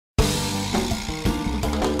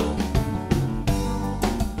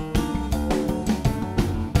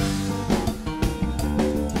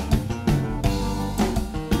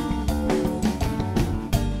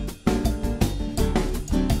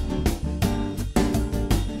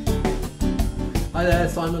Hi there,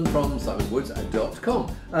 Simon from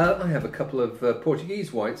simonwoods.com. I have a couple of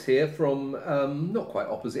Portuguese whites here from not quite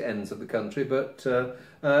opposite ends of the country, but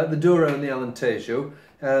the Douro and the Alentejo.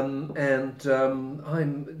 I'm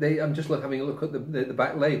just having a look at the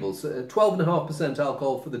back labels. 12.5%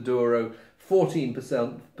 alcohol for the Douro,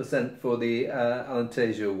 14% for the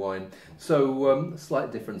Alentejo wine. So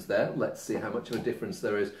slight difference there. Let's see how much of a difference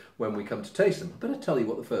there is when we come to taste them. I better tell you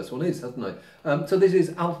what the first one is, hadn't I? So this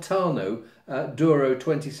is Altano Douro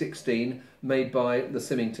 2016, made by the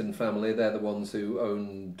Symington family. They're the ones who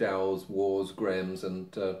own Dow's, Wars, Graham's,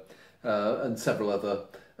 and several other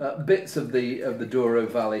bits of the Douro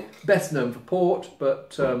Valley. Best known for port,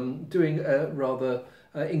 but doing a rather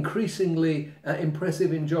increasingly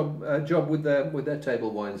impressive job with their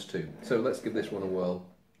table wines too. So let's give this one a whirl.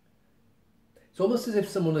 It's almost as if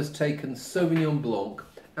someone has taken Sauvignon Blanc,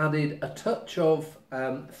 added a touch of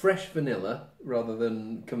fresh vanilla rather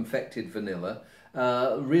than confected vanilla,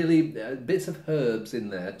 really bits of herbs in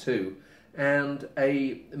there too, and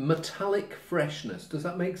a metallic freshness. Does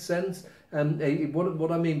that make sense?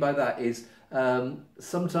 What I mean by that is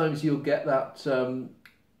sometimes you'll get that,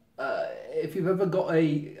 if you've ever got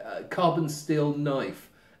a carbon steel knife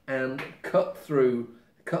and cut through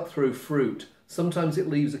fruit, sometimes it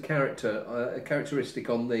leaves a characteristic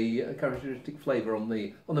flavour on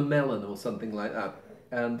the melon or something like that,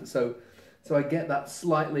 and so I get that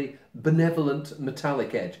slightly benevolent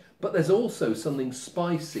metallic edge. But there's also something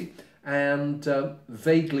spicy and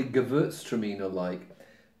vaguely Gewürztraminer-like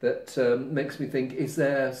that makes me think: is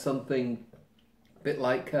there something a bit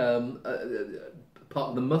like part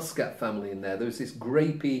of the Muscat family in there? There's this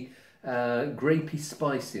grapey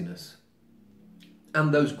spiciness.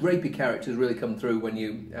 And those grapey characters really come through when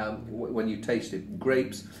you taste it.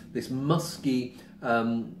 Grapes, this musky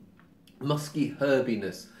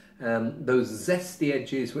herbiness, those zesty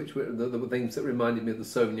edges, which were the things that reminded me of the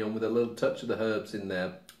Sauvignon, with a little touch of the herbs in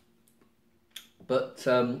there. But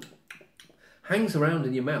hangs around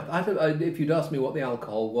in your mouth. If you'd asked me what the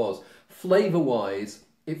alcohol was, flavour-wise,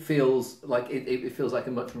 it feels like it feels like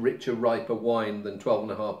a much richer, riper wine than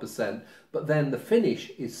 12.5%. But then the finish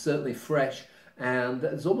is certainly fresh. And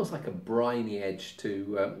there's almost like a briny edge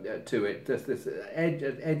to it. There's this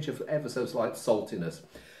edge of ever so slight saltiness.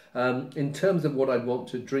 In terms of what I'd want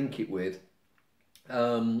to drink it with,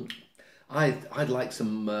 I'd like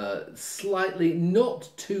some slightly not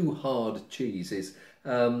too hard cheeses.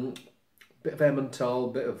 Bit of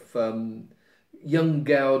Emmental, bit of young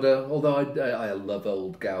Gouda, although I love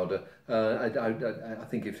old Gouda. I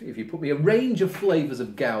think if you put me a range of flavours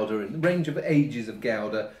of Gouda and a range of ages of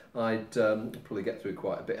Gouda, I'd probably get through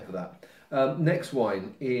quite a bit of that. Next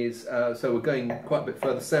wine is, so we're going quite a bit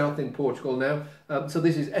further south in Portugal now. So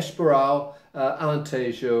this is Espanhol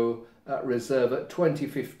Alentejo Reserva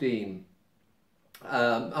 2015.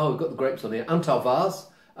 Oh, we've got the grapes on here. Antalvaz,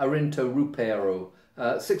 Arinto Rupero,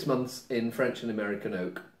 6 months in French and American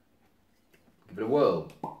oak. Give it a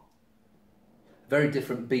whirl. Very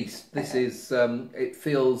different beast. This is, it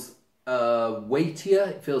feels weightier.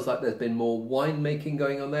 It feels like there's been more winemaking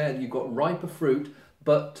going on there, and you've got riper fruit.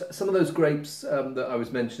 But some of those grapes that I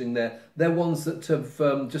was mentioning there, they're ones that have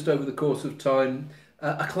just over the course of time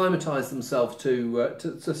acclimatised themselves to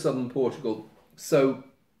southern Portugal. So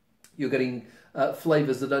you're getting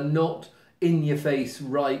flavours that are not in-your-face,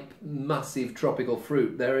 ripe, massive tropical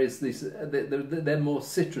fruit. There is this; they're more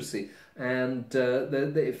citrusy, and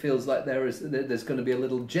it feels like there's going to be a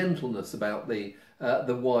little gentleness about the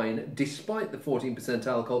wine, despite the 14%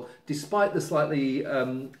 alcohol, despite the slightly.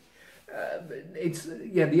 The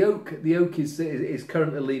oak is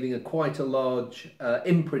currently leaving quite a large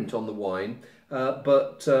imprint on the wine,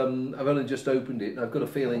 but I've only just opened it, and I've got a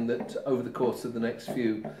feeling that over the course of the next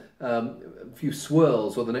few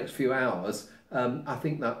swirls or the next few hours, I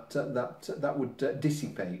think that would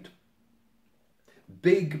dissipate.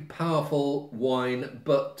 Big, powerful wine,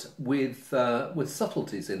 but with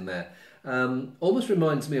subtleties in there. Almost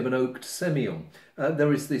reminds me of an oaked Semillon.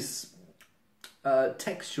 There is this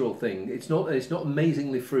textural thing. It's not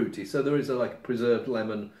amazingly fruity, so there is like a preserved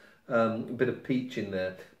lemon, a bit of peach in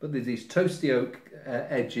there, but there's these toasty oak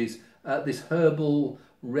edges, this herbal,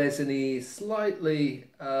 resiny, slightly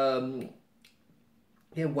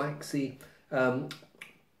waxy, one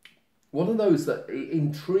of those that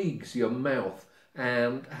intrigues your mouth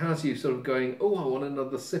and has you sort of going, oh, I want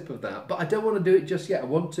another sip of that, but I don't want to do it just yet. I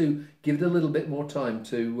want to give it a little bit more time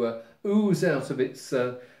to ooze out of its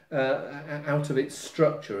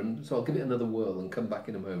structure, and so I'll give it another whirl and come back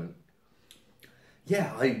in a moment.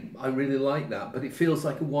 Yeah, I really like that, but it feels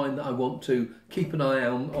like a wine that I want to keep an eye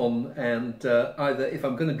on and either, if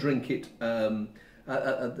I'm going to drink it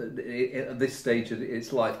at this stage of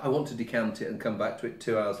its life. I want to decant it and come back to it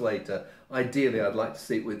 2 hours later. Ideally, I'd like to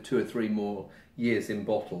see it with 2 or 3 more years in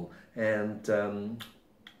bottle, and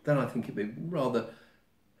then I think it'd be rather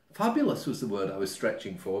fabulous was the word I was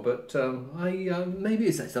stretching for. But maybe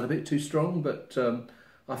it's a bit too strong, but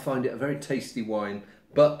I find it a very tasty wine.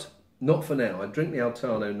 But not for now. I'd drink the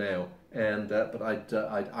Altano now, and but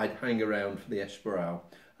I'd hang around for the Esparao.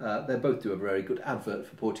 They both do a very good advert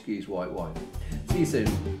for Portuguese white wine. See you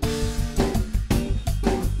soon.